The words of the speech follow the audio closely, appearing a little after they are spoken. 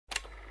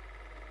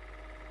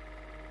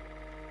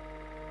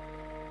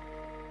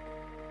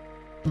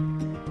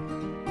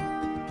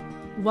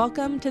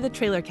Welcome to the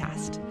Trailer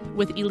Cast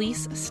with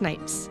Elise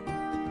Snipes.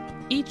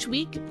 Each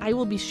week, I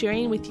will be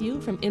sharing with you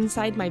from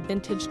inside my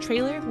vintage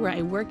trailer where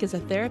I work as a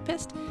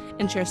therapist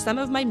and share some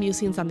of my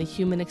musings on the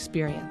human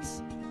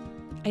experience.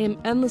 I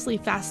am endlessly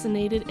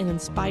fascinated and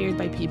inspired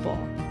by people.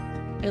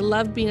 I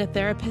love being a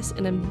therapist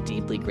and am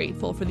deeply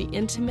grateful for the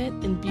intimate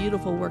and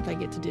beautiful work I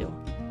get to do.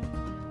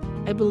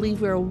 I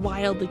believe we are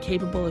wildly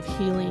capable of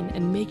healing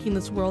and making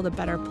this world a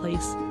better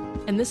place,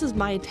 and this is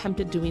my attempt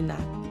at doing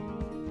that.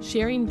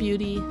 Sharing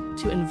beauty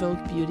to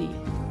invoke beauty.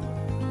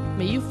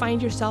 May you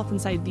find yourself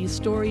inside these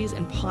stories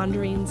and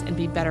ponderings and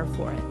be better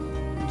for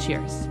it.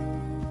 Cheers.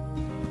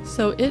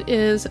 So it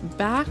is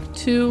back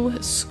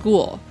to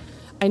school.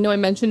 I know I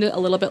mentioned it a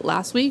little bit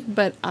last week,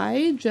 but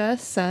I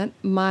just sent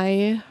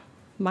my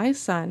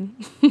son,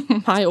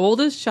 my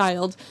oldest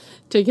child,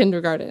 to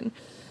kindergarten.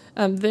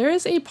 There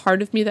is a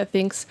part of me that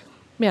thinks,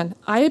 man,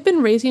 I have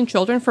been raising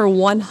children for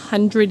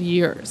 100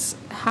 years.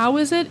 How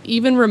is it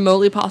even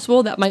remotely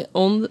possible that my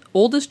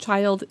oldest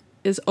child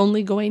is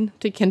only going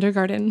to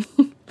kindergarten?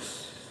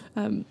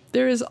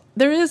 There is,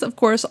 of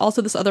course,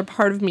 also this other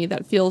part of me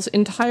that feels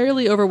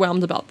entirely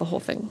overwhelmed about the whole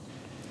thing,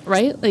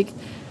 right? Like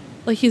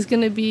he's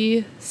going to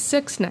be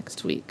 6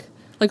 next week.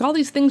 Like all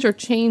these things are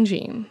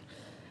changing.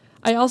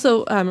 I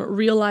also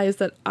realize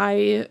that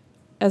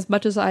as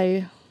much as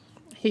I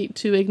hate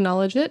to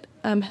acknowledge it,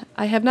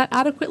 I have not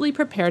adequately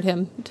prepared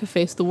him to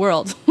face the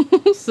world.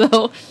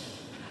 So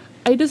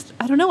I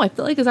don't know. I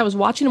feel like as I was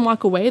watching him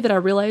walk away that I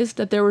realized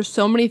that there were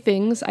so many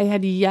things I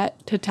had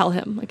yet to tell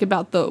him, like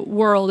about the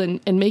world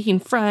and making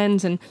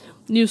friends and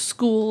new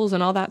schools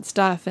and all that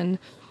stuff. And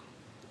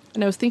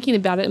I was thinking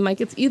about it and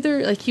like, it's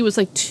either like he was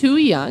like too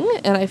young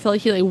and I feel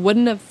like he like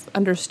wouldn't have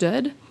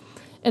understood.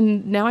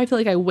 And now I feel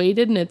like I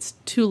waited and it's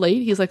too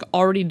late. He's like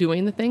already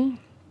doing the thing.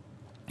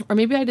 Or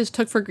maybe I just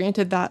took for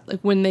granted that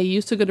like when they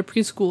used to go to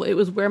preschool, it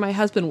was where my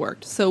husband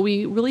worked. So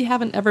we really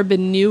haven't ever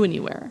been new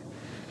anywhere.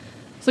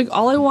 So like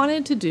all I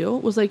wanted to do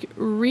was like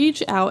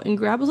reach out and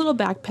grab his little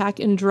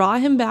backpack and draw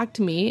him back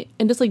to me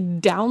and just like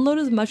download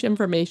as much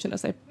information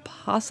as I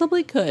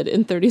possibly could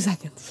in 30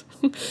 seconds.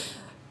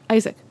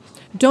 Isaac,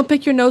 don't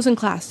pick your nose in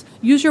class.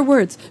 Use your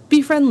words.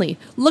 Be friendly.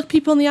 Look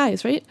people in the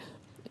eyes, right?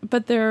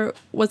 But there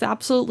was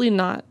absolutely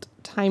not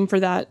time for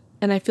that.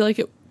 And I feel like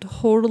it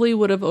totally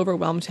would have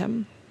overwhelmed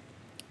him.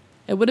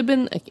 It would have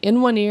been like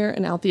in one ear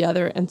and out the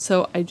other. And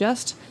so I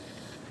just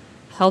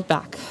held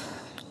back.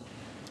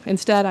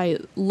 Instead, I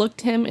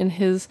looked him in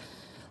his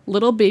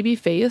little baby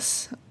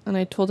face and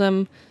I told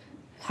him,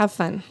 have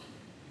fun,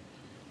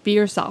 be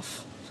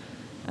yourself,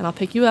 and I'll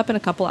pick you up in a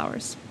couple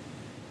hours.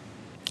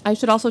 I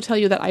should also tell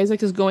you that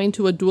Isaac is going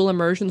to a dual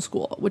immersion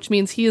school, which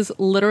means he is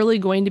literally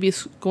going to be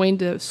going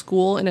to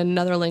school in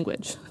another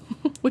language,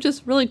 which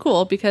is really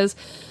cool because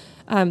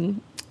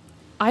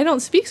I don't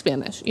speak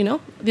Spanish, you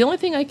know? The only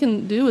thing I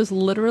can do is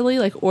literally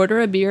like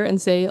order a beer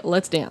and say,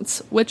 let's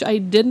dance, which I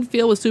didn't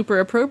feel was super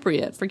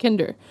appropriate for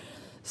kinder.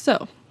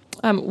 So,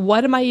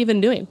 what am I even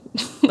doing?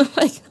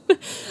 Like,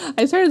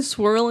 I started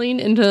swirling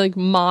into like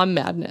mom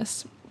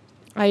madness.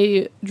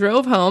 I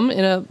drove home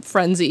in a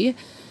frenzy.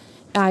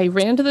 I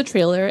ran to the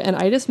trailer and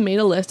I just made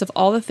a list of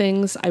all the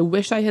things I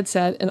wish I had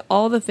said and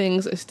all the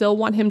things I still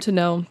want him to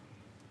know.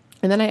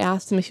 And then I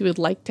asked him if he would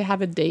like to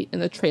have a date in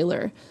the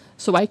trailer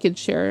so I could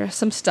share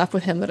some stuff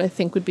with him that I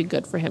think would be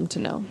good for him to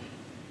know.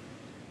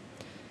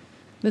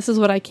 This is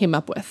what I came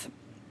up with.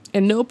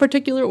 In no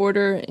particular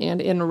order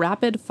and in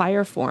rapid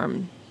fire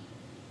form.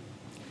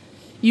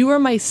 You are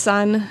my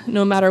son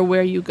no matter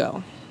where you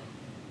go.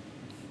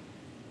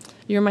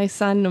 You're my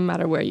son no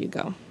matter where you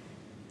go.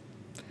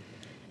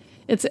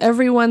 It's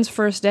everyone's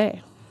first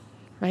day,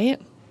 right?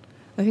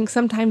 I think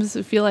sometimes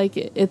I feel like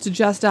it's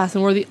just us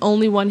and we're the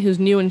only one who's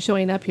new and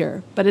showing up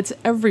here, but it's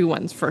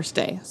everyone's first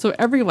day. So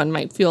everyone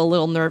might feel a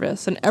little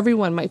nervous and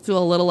everyone might feel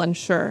a little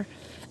unsure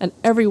and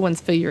everyone's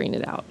figuring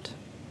it out.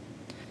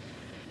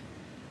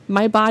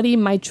 My body,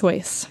 my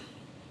choice.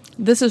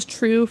 This is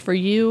true for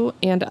you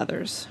and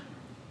others.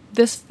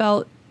 This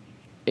felt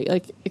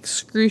like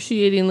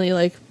excruciatingly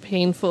like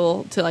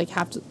painful to like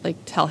have to like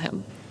tell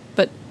him.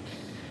 But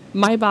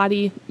my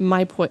body,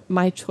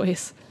 my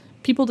choice.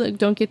 People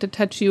don't get to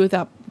touch you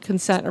without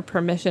consent or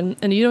permission,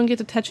 and you don't get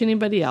to touch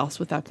anybody else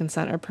without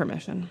consent or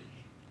permission.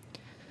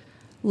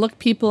 Look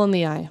people in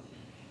the eye.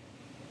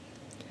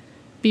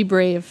 Be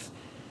brave.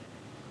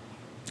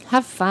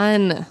 Have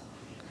fun.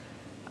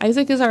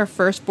 Isaac is our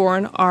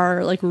firstborn,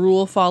 our like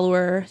rule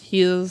follower.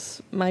 He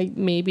is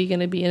maybe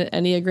going to be an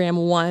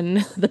Enneagram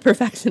 1, the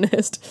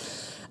perfectionist.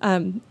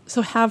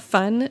 So have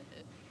fun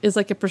is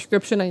like a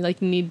prescription I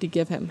like need to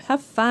give him.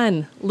 Have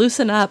fun,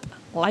 loosen up,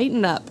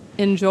 lighten up,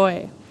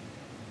 enjoy.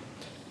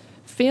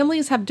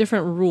 Families have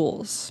different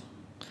rules,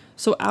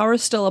 so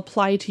ours still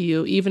apply to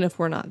you even if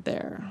we're not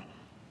there.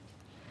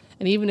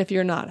 And even if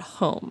you're not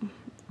home,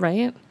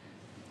 right?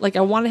 Like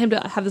I wanted him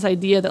to have this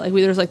idea that like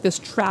there's like this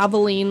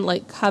traveling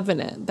like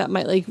covenant that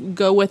might like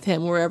go with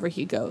him wherever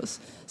he goes.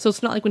 So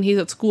it's not like when he's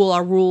at school,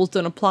 our rules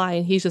don't apply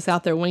and he's just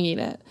out there winging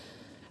it.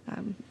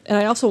 And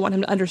I also want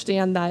him to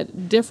understand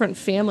that different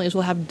families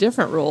will have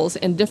different rules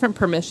and different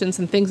permissions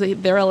and things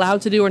that they're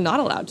allowed to do or not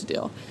allowed to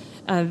do,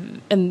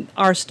 and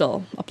ours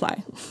still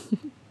apply.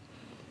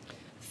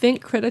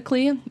 Think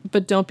critically,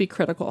 but don't be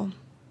critical.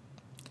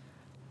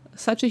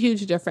 Such a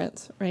huge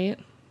difference, right?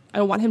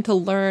 I want him to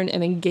learn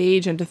and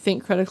engage and to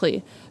think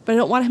critically, but I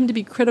don't want him to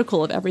be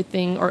critical of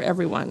everything or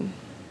everyone.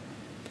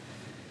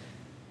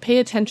 Pay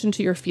attention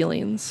to your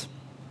feelings,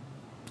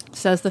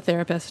 says the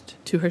therapist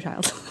to her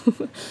child.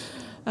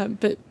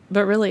 But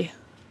really,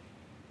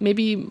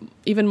 maybe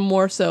even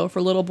more so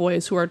for little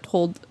boys who are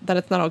told that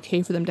it's not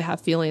okay for them to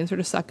have feelings or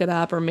to suck it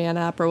up or man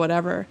up or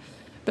whatever.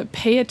 But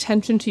pay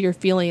attention to your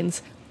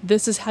feelings.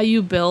 This is how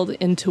you build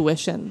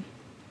intuition.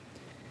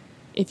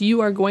 If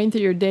you are going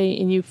through your day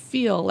and you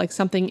feel like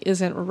something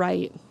isn't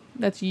right,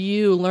 that's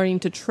you learning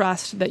to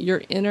trust that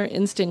your inner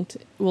instinct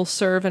will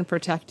serve and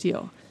protect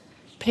you.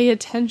 Pay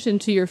attention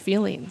to your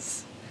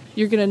feelings.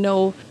 You're going to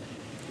know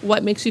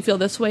what makes you feel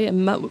this way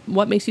and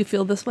what makes you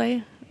feel this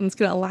way. And it's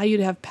going to allow you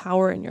to have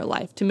power in your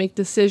life, to make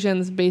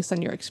decisions based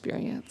on your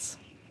experience.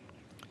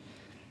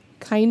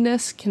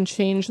 Kindness can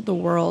change the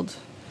world.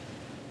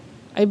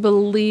 I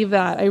believe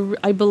that.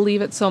 I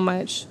believe it so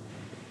much.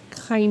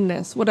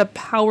 Kindness. What a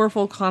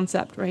powerful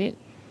concept, right?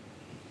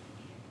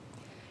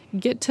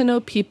 Get to know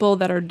people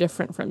that are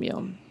different from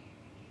you.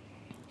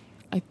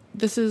 I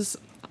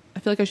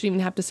feel like I shouldn't even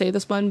have to say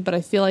this one, but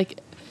I feel like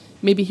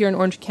maybe here in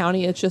Orange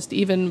County, it's just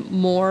even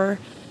more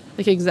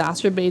like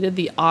exacerbated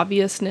the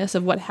obviousness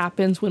of what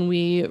happens when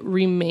we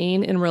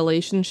remain in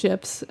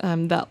relationships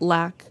that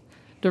lack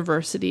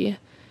diversity,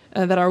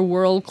 that our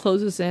world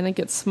closes in, it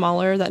gets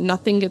smaller, that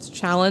nothing gets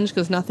challenged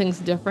because nothing's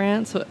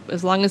different. So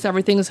as long as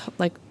everything's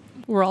like,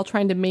 we're all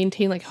trying to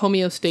maintain like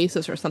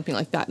homeostasis or something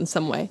like that in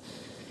some way.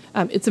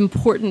 It's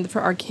important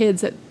for our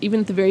kids that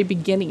even at the very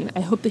beginning,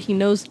 I hope that he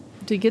knows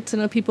to get to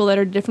know people that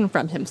are different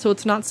from him. So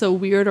it's not so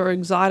weird or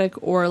exotic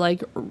or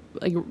like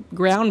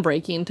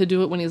groundbreaking to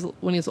do it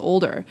when he's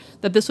older,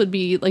 that this would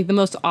be like the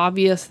most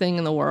obvious thing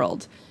in the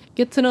world.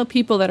 Get to know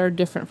people that are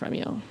different from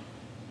you.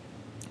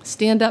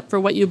 Stand up for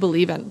what you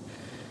believe in.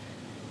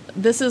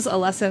 This is a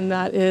lesson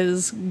that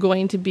is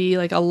going to be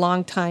like a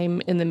long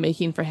time in the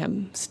making for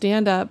him.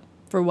 Stand up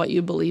for what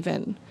you believe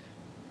in.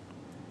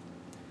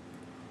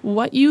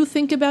 What you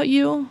think about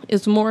you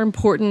is more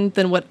important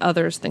than what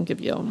others think of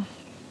you.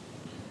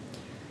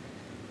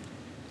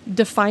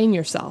 Define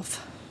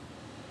yourself,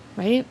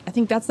 right? I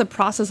think that's the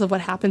process of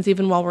what happens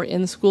even while we're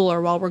in school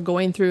or while we're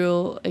going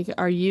through like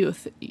our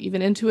youth,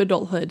 even into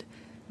adulthood.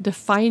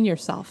 Define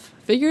yourself.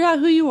 Figure out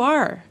who you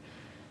are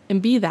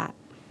and be that.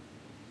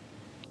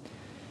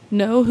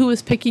 Know who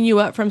is picking you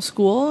up from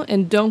school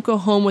and don't go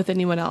home with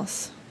anyone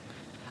else.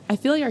 I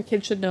feel like our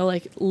kids should know,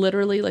 like,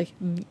 literally, like,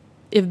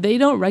 if they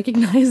don't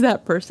recognize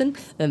that person,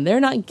 then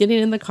they're not getting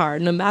in the car,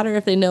 no matter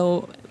if they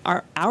know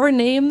our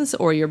names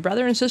or your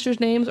brother and sister's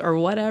names or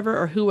whatever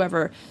or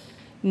whoever.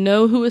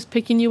 Know who is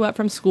picking you up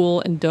from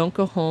school and don't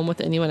go home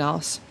with anyone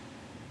else.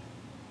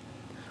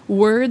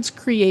 Words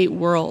create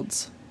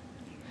worlds.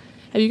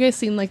 Have you guys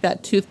seen like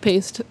that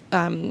toothpaste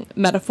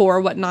metaphor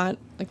or whatnot?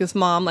 Like this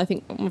mom, I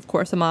think, of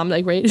course, a mom,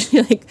 like, right?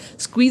 She like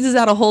squeezes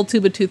out a whole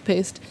tube of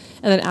toothpaste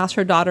and then asks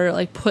her daughter,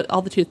 like, put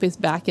all the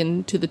toothpaste back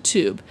into the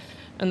tube.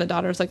 And the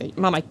daughter's like,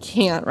 Mom, I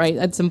can't, right?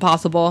 That's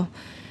impossible.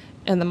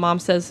 And the mom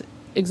says,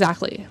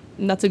 exactly.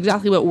 And that's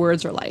exactly what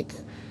words are like.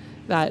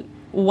 That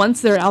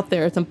once they're out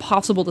there, it's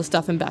impossible to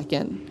stuff them back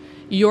in.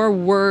 Your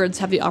words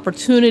have the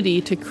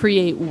opportunity to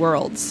create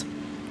worlds.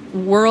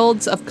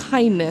 Worlds of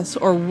kindness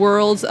or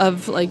worlds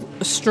of like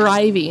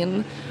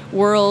striving,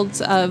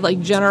 worlds of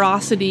like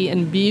generosity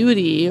and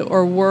beauty,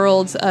 or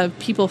worlds of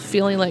people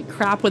feeling like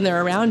crap when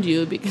they're around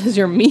you because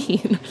you're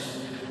mean.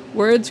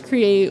 Words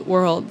create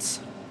worlds.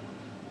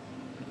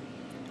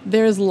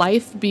 There's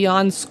life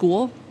beyond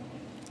school.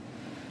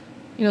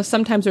 You know,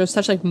 sometimes there's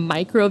such like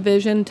micro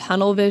vision,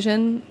 tunnel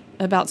vision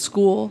about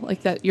school,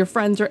 like that your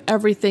friends are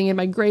everything and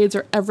my grades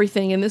are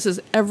everything and this is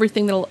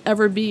everything that'll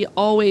ever be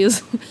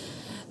always.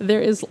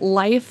 There is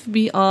life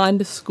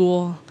beyond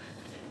school.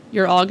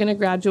 You're all going to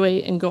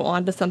graduate and go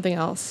on to something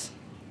else.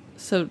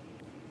 So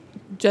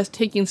just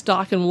taking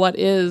stock in what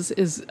is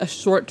a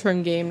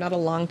short-term game, not a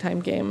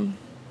long-time game.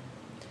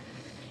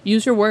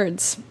 Use your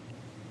words,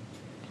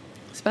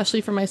 especially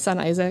for my son,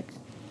 Isaac.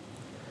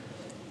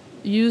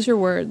 Use your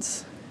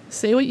words.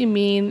 Say what you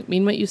mean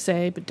what you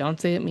say, but don't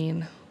say it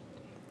mean.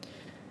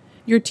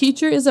 Your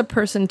teacher is a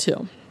person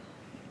too.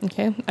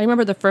 Okay? I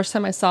remember the first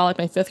time I saw like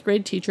my 5th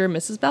grade teacher,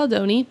 Mrs.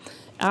 Baldoni,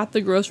 at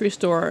the grocery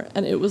store,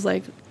 and it was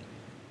like,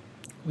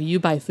 will you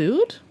buy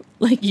food?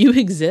 Like, you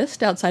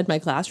exist outside my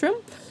classroom?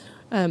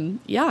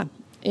 Yeah.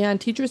 And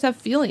teachers have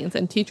feelings,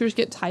 and teachers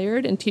get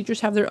tired, and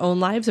teachers have their own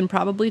lives and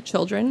probably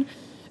children.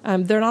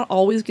 They're not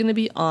always going to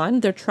be on.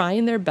 They're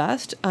trying their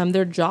best.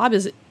 Their job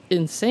is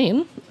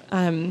insane.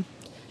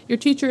 Your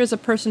teacher is a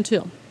person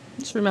too.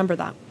 Just remember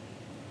that.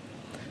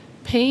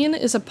 Pain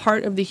is a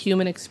part of the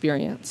human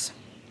experience.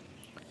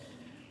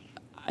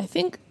 I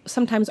think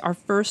sometimes our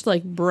first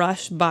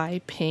brush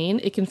by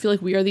pain, it can feel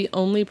like we are the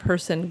only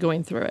person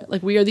going through it.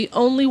 Like we are the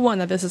only one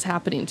that this is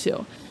happening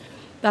to.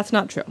 That's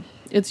not true.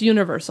 It's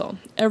universal.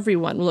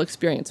 Everyone will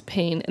experience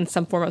pain and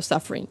some form of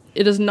suffering.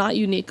 It is not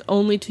unique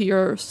only to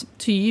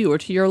you or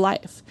to your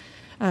life.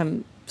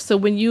 So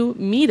when you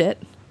meet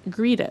it,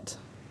 greet it.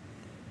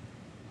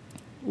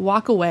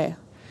 Walk away.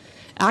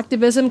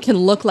 Activism can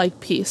look like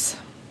peace.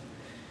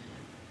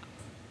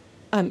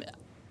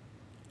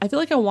 I feel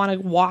like I want to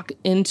walk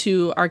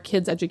into our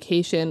kids'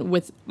 education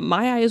with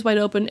my eyes wide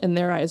open and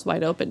their eyes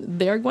wide open.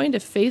 They're going to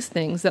face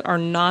things that are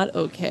not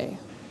okay.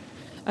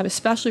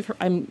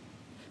 I'm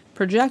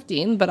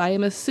projecting, but I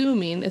am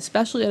assuming,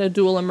 especially at a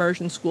dual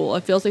immersion school,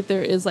 it feels like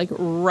there is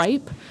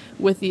ripe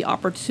with the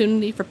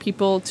opportunity for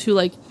people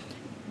to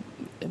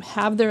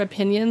have their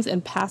opinions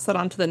and pass that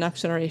on to the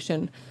next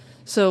generation.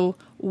 So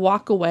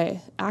walk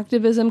away.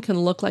 Activism can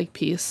look like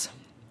peace.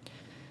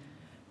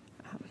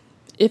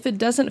 If it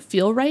doesn't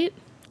feel right,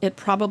 it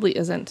probably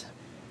isn't.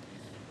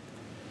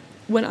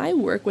 When I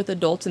work with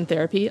adults in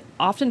therapy,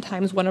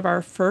 oftentimes one of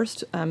our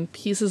first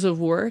pieces of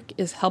work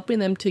is helping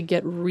them to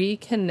get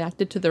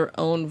reconnected to their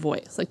own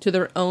voice, to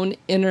their own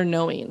inner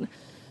knowing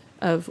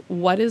of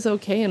what is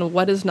okay and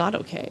what is not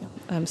okay.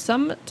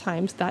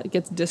 Sometimes that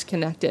gets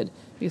disconnected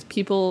because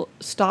people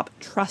stop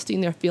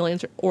trusting their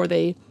feelings, or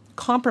they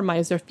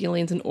compromise their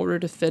feelings in order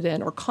to fit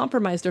in, or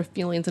compromise their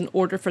feelings in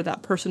order for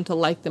that person to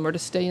like them or to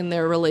stay in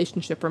their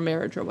relationship or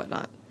marriage or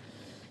whatnot.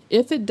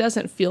 If it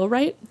doesn't feel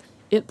right,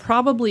 it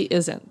probably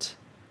isn't.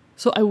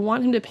 So I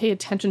want him to pay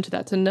attention to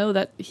that, to know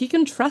that he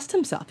can trust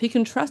himself. He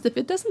can trust if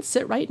it doesn't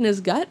sit right in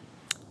his gut,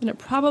 then it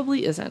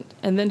probably isn't.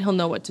 And then he'll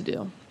know what to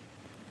do.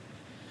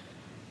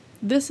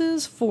 This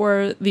is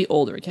for the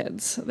older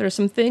kids. There are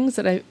some things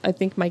that I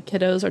think my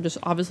kiddos are just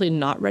obviously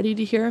not ready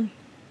to hear.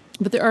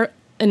 But there are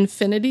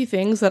infinity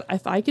things that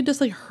if I could just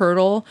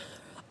herd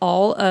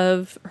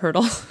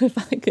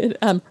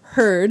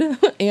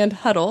and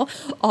huddle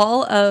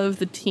all of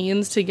the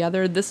teens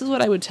together, this is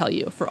what I would tell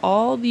you. For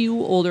all you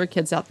older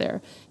kids out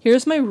there,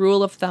 here's my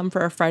rule of thumb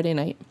for a Friday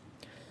night.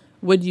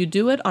 Would you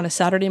do it on a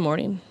Saturday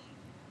morning?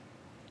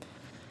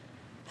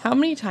 How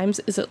many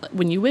times is it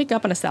when you wake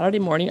up on a Saturday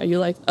morning, are you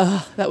like,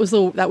 ugh, that was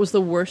the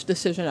worst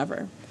decision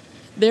ever?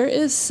 There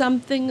is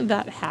something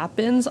that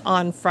happens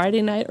on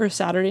Friday night or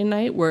Saturday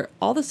night where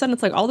all of a sudden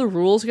it's all the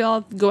rules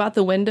go out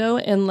the window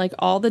and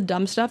all the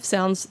dumb stuff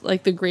sounds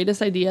like the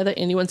greatest idea that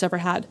anyone's ever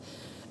had.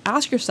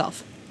 Ask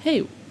yourself,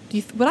 hey,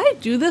 would I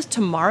do this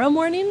tomorrow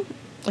morning?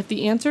 If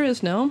the answer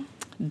is no,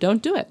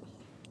 don't do it.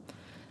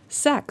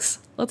 Sex,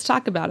 let's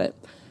talk about it.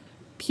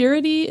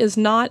 Purity is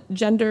not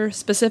gender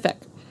specific.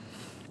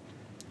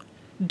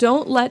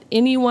 Don't let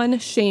anyone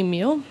shame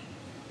you.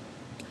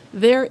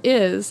 There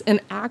is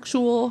an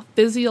actual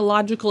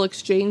physiological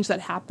exchange that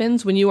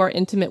happens when you are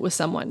intimate with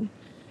someone.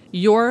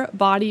 Your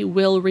body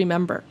will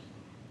remember.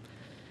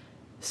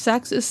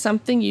 Sex is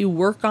something you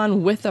work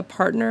on with a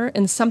partner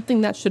and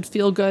something that should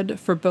feel good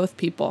for both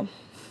people.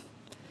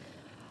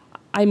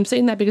 I'm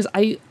saying that because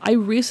I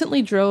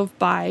recently drove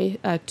by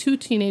 2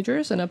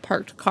 teenagers in a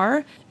parked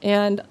car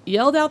and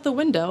yelled out the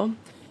window,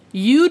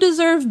 "You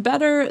deserve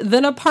better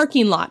than a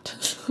parking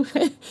lot."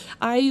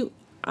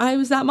 I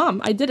was that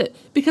mom. I did it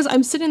because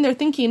I'm sitting there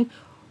thinking,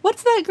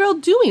 what's that girl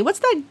doing? What's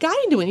that guy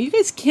doing? Are you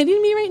guys kidding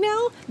me right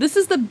now? This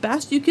is the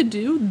best you could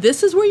do?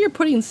 This is where you're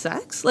putting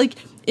sex?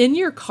 In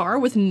your car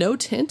with no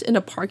tint in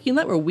a parking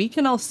lot where we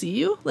can all see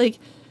you?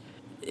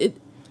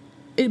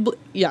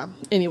 Yeah.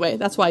 Anyway,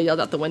 that's why I yelled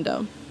out the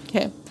window.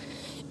 Okay.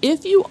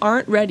 If you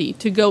aren't ready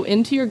to go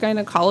into your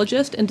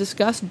gynecologist and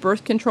discuss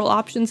birth control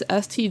options,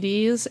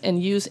 STDs,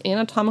 and use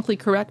anatomically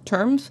correct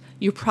terms,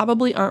 you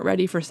probably aren't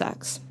ready for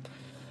sex.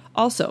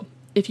 Also,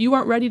 if you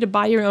aren't ready to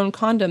buy your own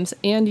condoms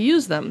and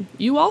use them,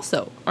 you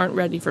also aren't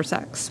ready for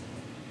sex.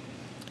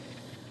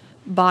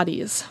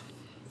 Bodies.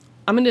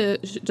 I'm going to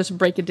just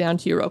break it down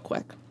to you real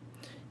quick.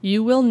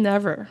 You will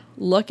never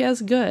look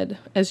as good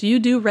as you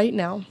do right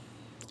now.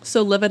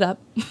 So live it up.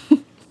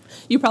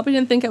 You probably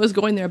didn't think I was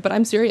going there, but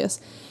I'm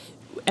serious.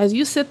 As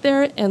you sit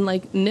there and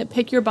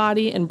nitpick your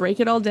body and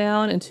break it all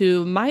down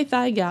into my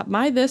thigh gap,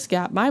 my this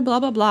gap, my blah,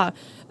 blah, blah,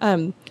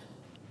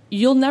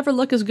 you'll never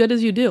look as good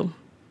as you do.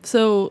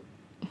 So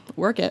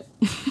work it.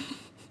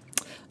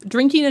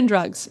 Drinking and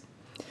drugs.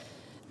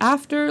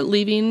 After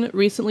leaving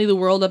recently the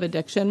world of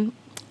addiction,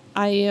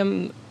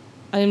 I'm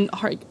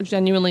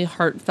genuinely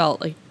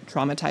heartfelt,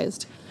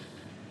 traumatized.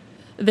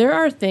 There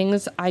are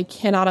things I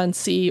cannot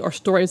unsee or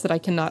stories that I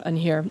cannot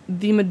unhear.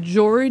 The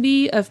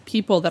majority of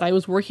people that I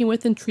was working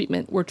with in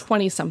treatment were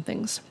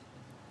 20-somethings.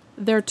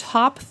 Their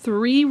top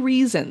 3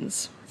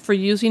 reasons for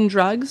using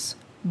drugs: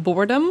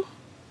 boredom,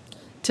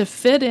 to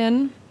fit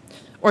in,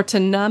 or to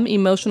numb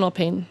emotional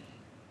pain.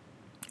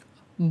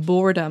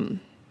 Boredom,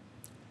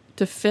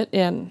 to fit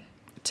in,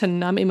 to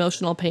numb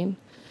emotional pain.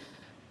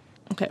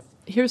 Okay,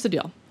 here's the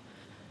deal.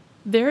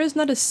 There is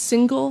not a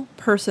single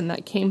person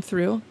that came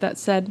through that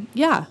said,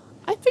 yeah,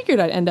 I figured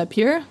I'd end up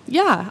here.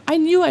 Yeah, I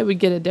knew I would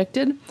get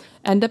addicted,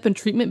 end up in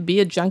treatment, be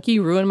a junkie,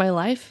 ruin my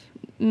life.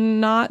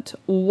 Not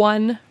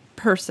 1%.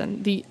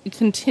 person, the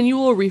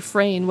continual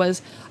refrain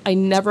was, I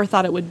never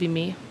thought it would be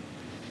me.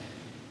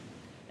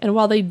 And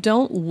while they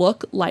don't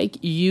look like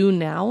you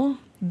now,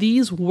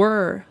 these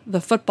were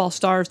the football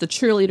stars, the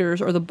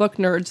cheerleaders, or the book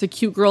nerds, the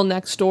cute girl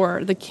next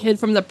door, the kid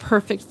from the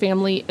perfect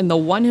family, and the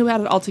one who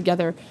had it all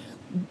together.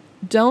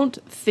 Don't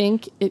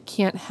think it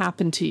can't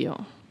happen to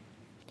you.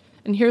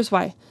 And here's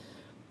why.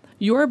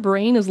 Your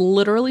brain is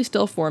literally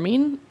still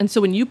forming. And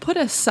so when you put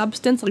a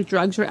substance like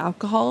drugs or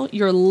alcohol,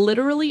 you're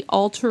literally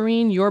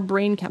altering your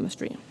brain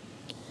chemistry.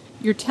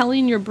 You're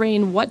telling your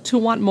brain what to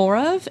want more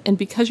of. And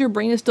because your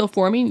brain is still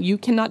forming, you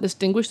cannot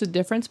distinguish the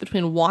difference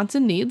between wants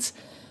and needs.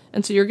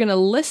 And so you're going to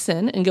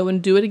listen and go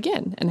and do it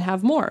again and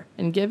have more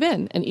and give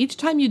in. And each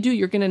time you do,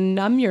 you're going to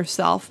numb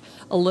yourself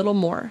a little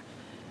more.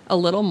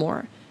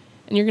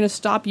 And you're going to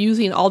stop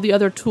using all the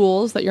other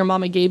tools that your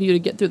mama gave you to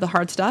get through the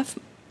hard stuff.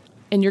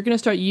 And you're going to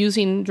start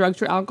using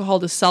drugs or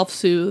alcohol to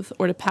self-soothe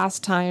or to pass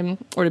time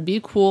or to be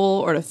cool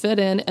or to fit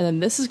in. And then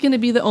this is going to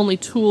be the only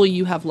tool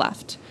you have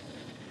left,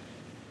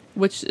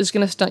 which is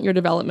going to stunt your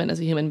development as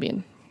a human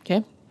being.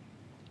 Okay?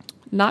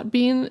 Not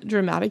being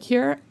dramatic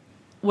here.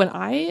 When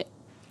I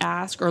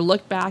ask or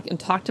look back and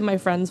talk to my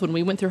friends when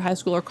we went through high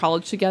school or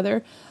college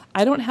together,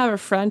 I don't have a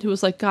friend who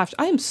was like, gosh,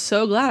 I am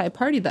so glad I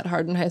partied that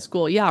hard in high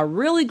school. Yeah,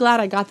 really glad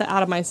I got that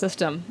out of my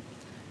system.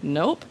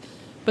 Nope.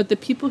 But the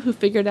people who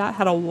figured out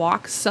how to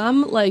walk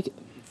some like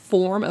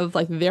form of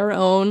like their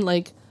own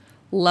like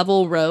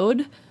level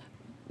road,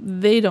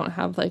 they don't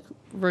have like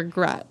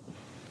regret.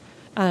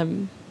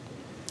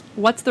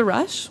 What's the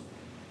rush?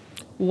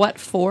 What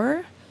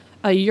for?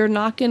 You're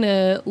not going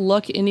to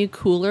look any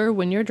cooler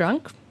when you're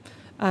drunk.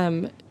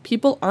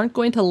 People aren't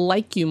going to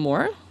like you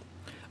more.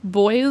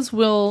 Boys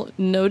will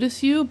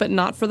notice you, but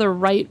not for the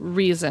right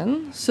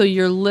reason. So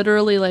you're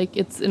literally like,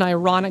 it's an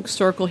ironic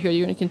circle here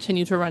you're going to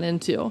continue to run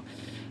into.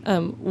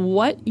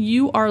 What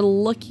you are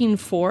looking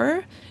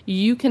for,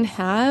 you can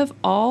have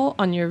all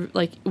on your,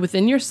 like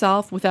within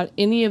yourself without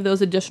any of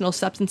those additional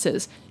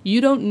substances.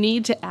 You don't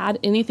need to add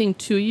anything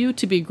to you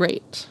to be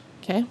great.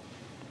 Okay.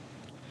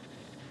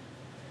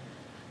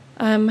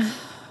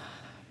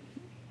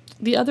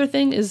 The other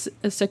thing is,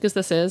 as sick as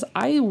this is,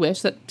 I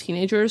wish that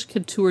teenagers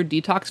could tour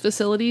detox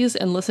facilities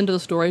and listen to the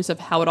stories of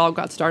how it all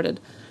got started.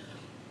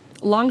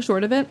 Long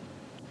short of it,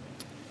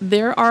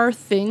 there are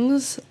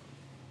things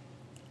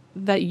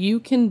that you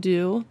can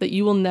do that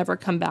you will never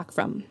come back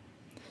from.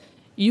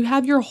 You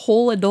have your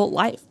whole adult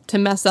life to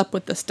mess up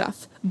with this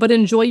stuff, but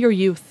enjoy your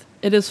youth.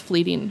 It is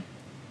fleeting.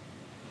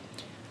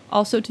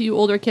 Also, to you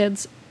older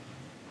kids,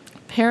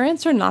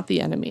 parents are not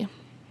the enemy.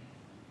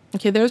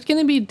 Okay, there's going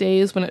to be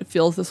days when it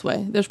feels this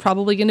way. There's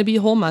probably going to be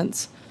whole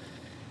months.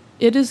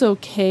 It is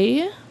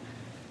okay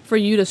for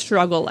you to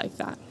struggle like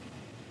that.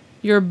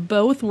 You're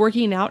both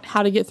working out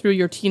how to get through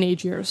your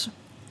teenage years.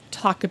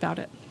 Talk about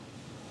it.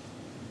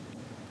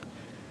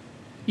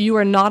 You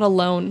are not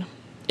alone.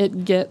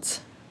 It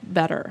gets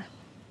better.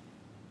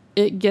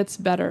 It gets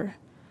better.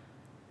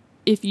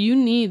 If you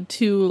need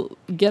to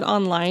get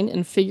online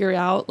and figure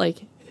out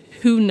like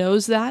who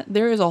knows that,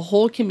 there is a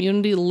whole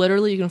community.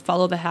 Literally, you can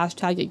follow the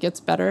hashtag It Gets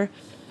Better.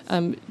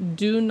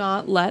 Do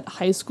not let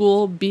high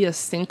school be a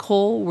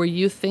sinkhole where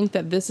you think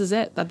that this is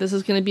it, that this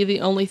is going to be the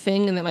only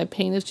thing and that my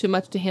pain is too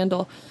much to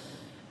handle.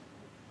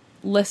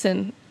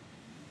 Listen,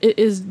 it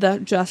is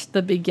just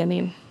the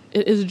beginning.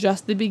 It is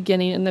just the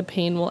beginning and the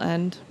pain will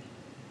end.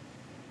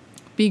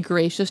 Be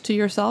gracious to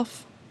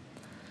yourself.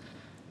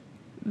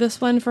 This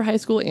one for high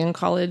school and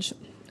college.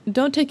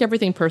 Don't take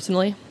everything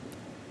personally.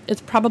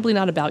 It's probably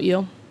not about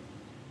you.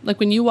 Like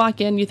when you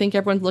walk in, you think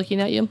everyone's looking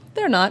at you.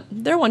 They're not.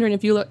 They're wondering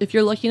if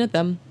you're looking at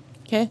them.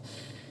 Okay?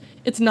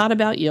 It's not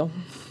about you.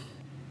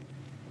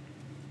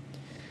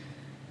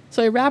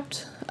 So I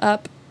wrapped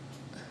up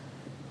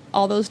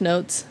all those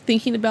notes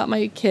thinking about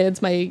my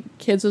kids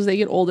as they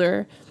get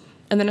older.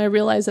 And then I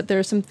realized that there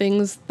are some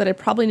things that I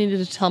probably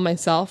needed to tell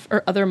myself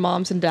or other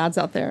moms and dads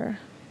out there.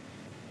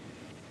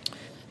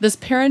 This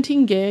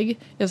parenting gig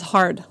is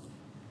hard.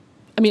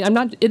 I mean,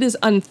 it is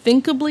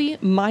unthinkably,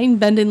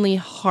 mind-bendingly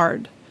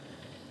hard.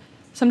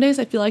 Some days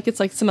I feel like it's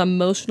like some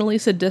emotionally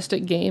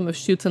sadistic game of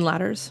chutes and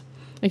ladders.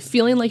 Like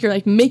feeling like you're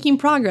like making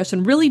progress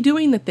and really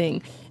doing the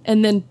thing.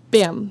 And then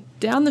bam,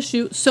 down the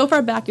chute, so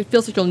far back, it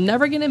feels like you're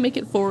never going to make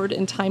it forward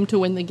in time to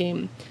win the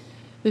game.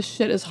 This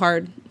shit is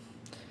hard.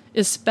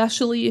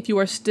 Especially if you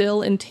are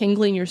still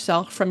entangling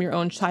yourself from your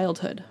own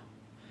childhood.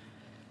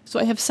 So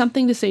I have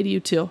something to say to you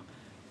too.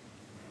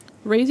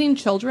 Raising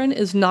children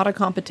is not a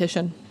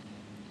competition.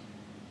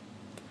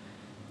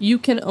 You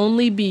can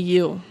only be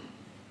you.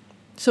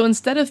 So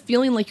instead of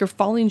feeling like you're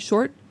falling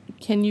short,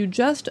 can you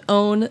just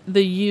own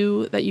the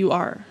you that you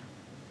are?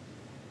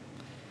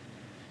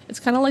 It's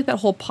kind of like that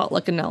whole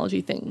potluck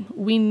analogy thing.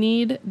 We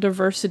need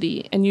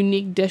diversity and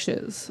unique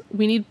dishes.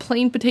 We need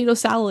plain potato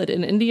salad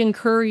and Indian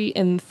curry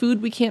and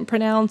food we can't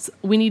pronounce.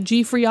 We need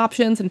G-free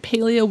options and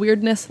paleo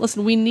weirdness.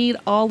 Listen, we need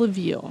all of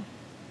you.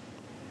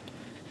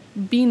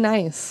 Be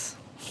nice.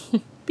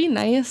 Be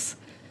nice.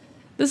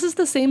 This is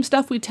the same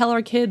stuff we tell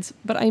our kids,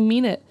 but I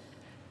mean it.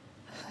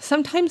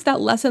 Sometimes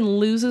that lesson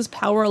loses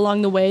power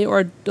along the way, or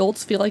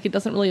adults feel like it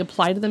doesn't really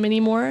apply to them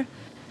anymore.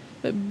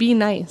 But be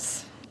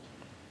nice.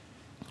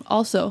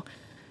 Also,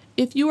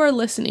 if you are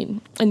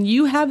listening and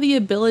you have the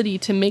ability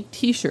to make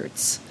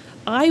t-shirts,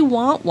 I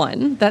want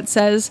one that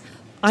says,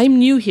 "I'm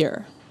new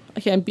here."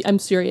 Okay, I'm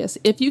serious.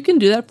 If you can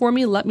do that for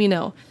me, let me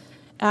know.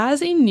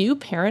 As a new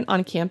parent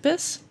on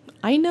campus,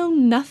 I know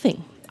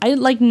nothing. I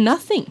like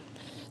nothing.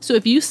 So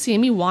if you see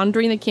me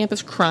wandering the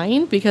campus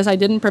crying because I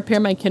didn't prepare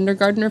my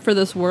kindergartner for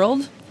this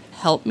world,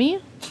 help me.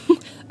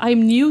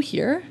 I'm new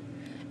here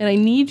and I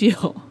need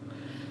you.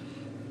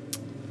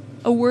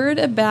 A word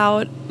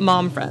about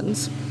mom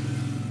friends.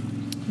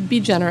 Be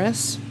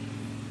generous.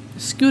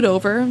 Scoot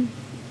over.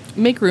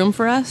 Make room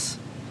for us.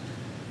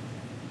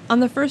 On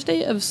the first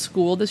day of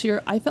school this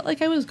year, I felt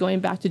like I was going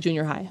back to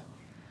junior high.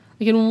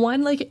 Like in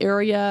one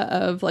area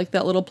of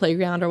that little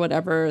playground or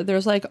whatever,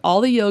 there's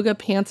all the yoga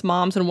pants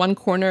moms in one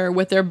corner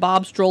with their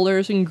bob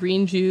strollers and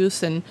green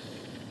juice. And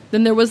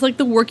then there was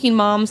the working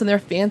moms and their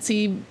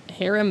fancy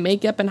hair and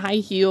makeup and high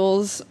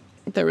heels.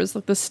 There was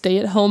the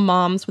stay-at-home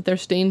moms with their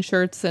stained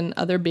shirts and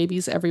other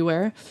babies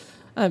everywhere.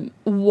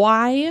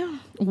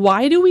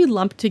 Why do we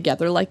lump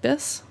together like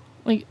this?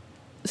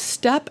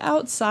 Step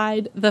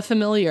outside the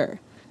familiar.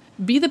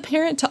 Be the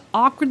parent to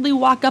awkwardly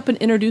walk up and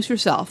introduce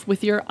yourself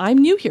with your "I'm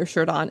new here"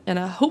 shirt on and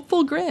a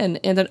hopeful grin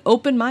and an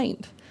open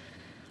mind.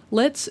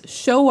 Let's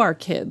show our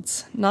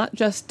kids, not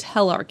just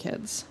tell our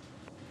kids.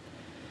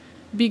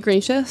 Be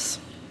gracious.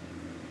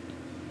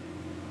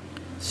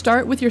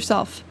 Start with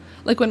yourself.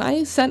 When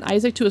I sent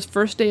Isaac to his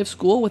first day of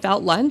school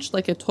without lunch,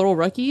 like a total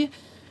rookie,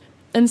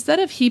 instead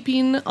of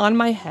heaping on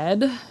my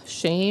head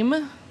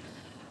shame,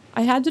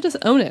 I had to just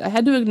own it. I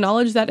had to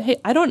acknowledge that, hey,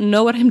 I don't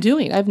know what I'm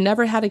doing. I've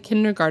never had a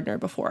kindergartner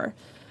before.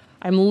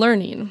 I'm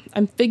learning.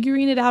 I'm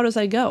figuring it out as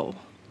I go,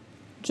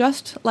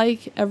 just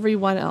like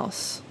everyone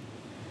else.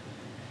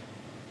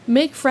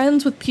 Make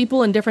friends with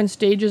people in different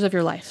stages of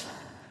your life.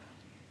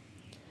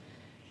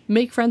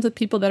 Make friends with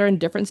people that are in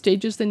different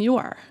stages than you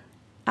are.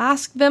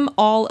 Ask them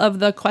all of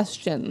the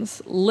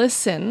questions.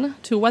 Listen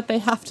to what they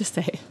have to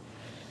say.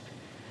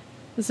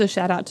 This is a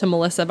shout out to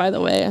Melissa, by the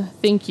way.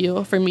 Thank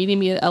you for meeting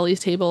me at Ellie's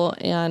table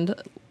and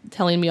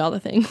telling me all the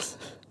things.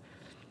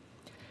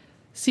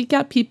 Seek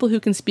out people who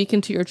can speak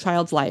into your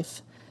child's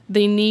life.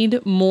 They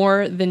need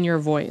more than your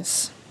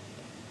voice.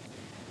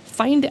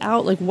 Find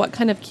out what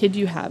kind of kid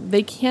you have.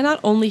 They cannot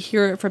only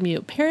hear it from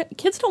you.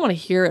 Kids don't want to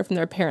hear it from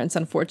their parents,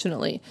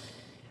 unfortunately.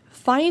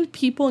 Find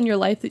people in your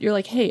life that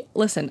you're hey,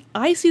 listen,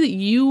 I see that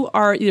you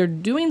are either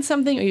doing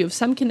something or you have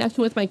some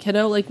connection with my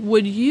kiddo.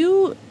 Would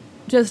you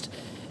just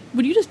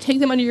take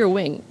them under your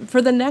wing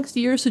for the next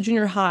years to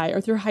junior high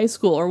or through high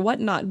school or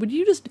whatnot? Would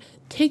you just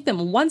take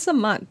them once a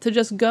month to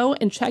just go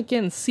and check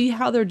in, see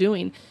how they're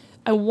doing?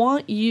 I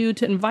want you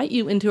to invite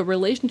you into a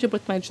relationship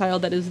with my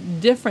child that is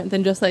different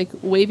than just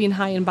waving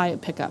hi and bye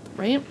at pickup,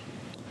 right?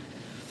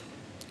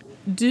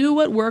 Do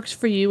what works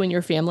for you and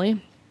your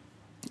family.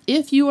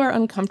 If you are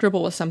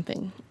uncomfortable with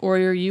something, or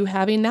you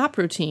have a nap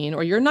routine,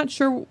 or you're not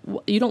sure,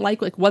 you don't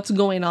like what's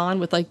going on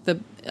with the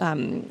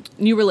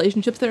new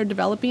relationships that are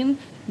developing,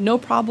 no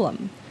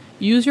problem.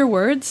 Use your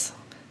words.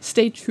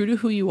 Stay true to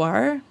who you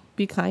are.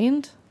 Be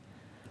kind.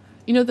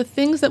 The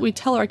things that we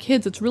tell our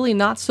kids, it's really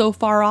not so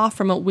far off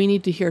from what we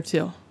need to hear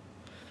too.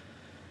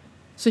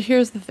 So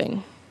here's the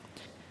thing.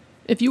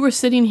 If you were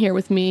sitting here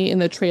with me in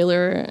the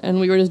trailer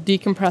and we were just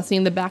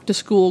decompressing the back to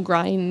school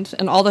grind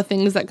and all the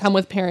things that come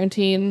with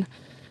parenting,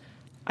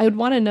 I would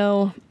want to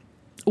know,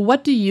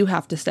 what do you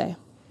have to say?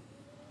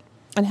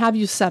 And have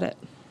you said it?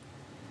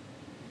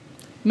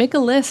 Make a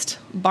list,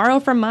 borrow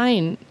from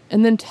mine,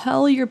 and then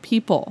tell your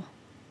people.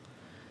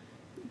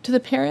 To the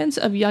parents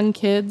of young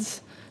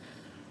kids,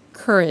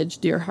 courage,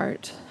 dear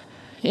heart,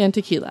 and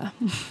tequila.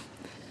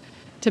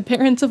 To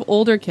parents of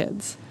older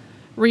kids,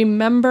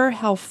 remember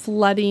how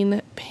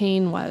flooding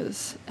pain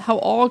was, how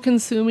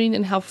all-consuming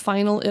and how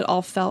final it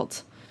all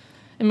felt.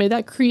 And may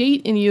that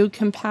create in you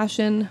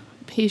compassion,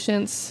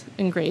 patience,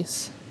 and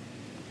grace.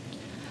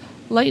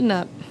 Lighten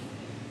up.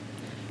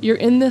 You're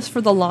in this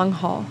for the long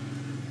haul.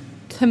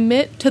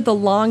 Commit to the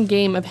long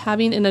game of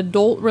having an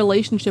adult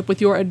relationship with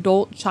your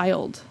adult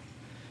child.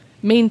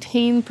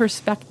 Maintain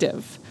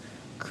perspective.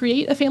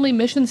 Create a family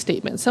mission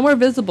statement, somewhere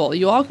visible.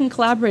 You all can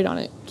collaborate on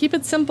it. Keep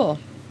it simple.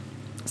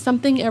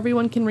 Something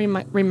everyone can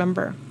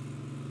remember.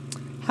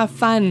 Have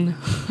fun,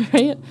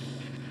 right?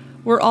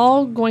 We're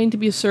all going to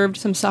be served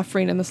some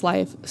suffering in this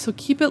life, so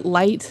keep it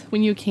light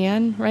when you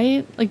can,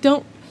 right?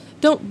 Don't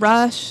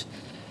rush.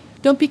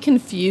 Don't be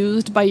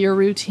confused by your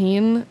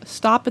routine.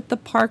 Stop at the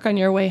park on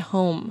your way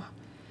home.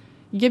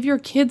 Give your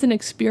kids an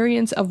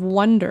experience of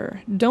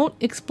wonder. Don't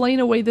explain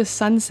away the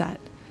sunset.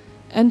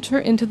 Enter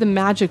into the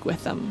magic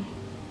with them.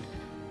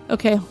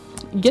 Okay,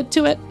 get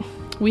to it.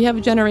 We have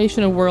a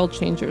generation of world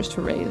changers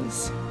to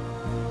raise.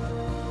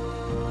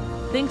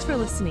 Thanks for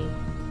listening.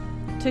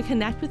 To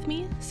connect with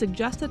me,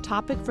 suggest a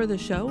topic for the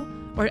show,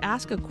 or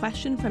ask a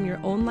question from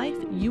your own life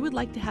you would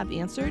like to have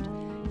answered,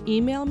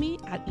 email me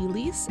at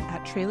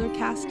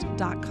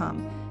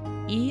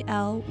elise@trailercast.com.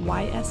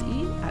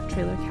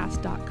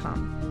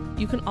 ELYSE@trailercast.com.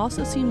 You can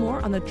also see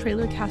more on the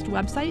TrailerCast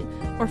website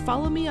or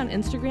follow me on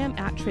Instagram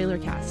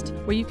 @TrailerCast,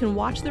 where you can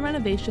watch the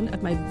renovation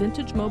of my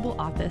vintage mobile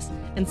office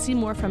and see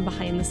more from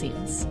behind the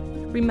scenes.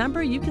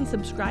 Remember, you can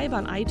subscribe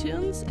on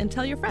iTunes and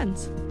tell your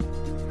friends.